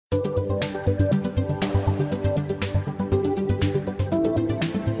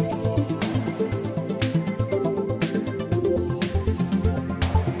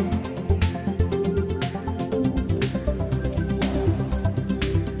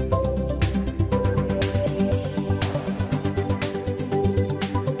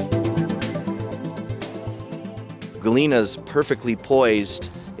Galena's perfectly poised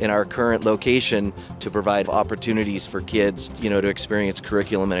in our current location to provide opportunities for kids, to experience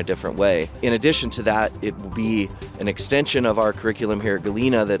curriculum in a different way. In addition to that, it will be an extension of our curriculum here at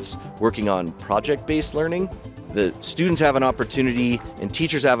Galena that's working on project-based learning. The students have an opportunity and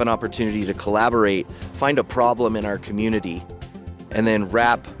teachers have an opportunity to collaborate, find a problem in our community, and then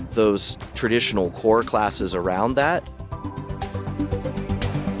wrap those traditional core classes around that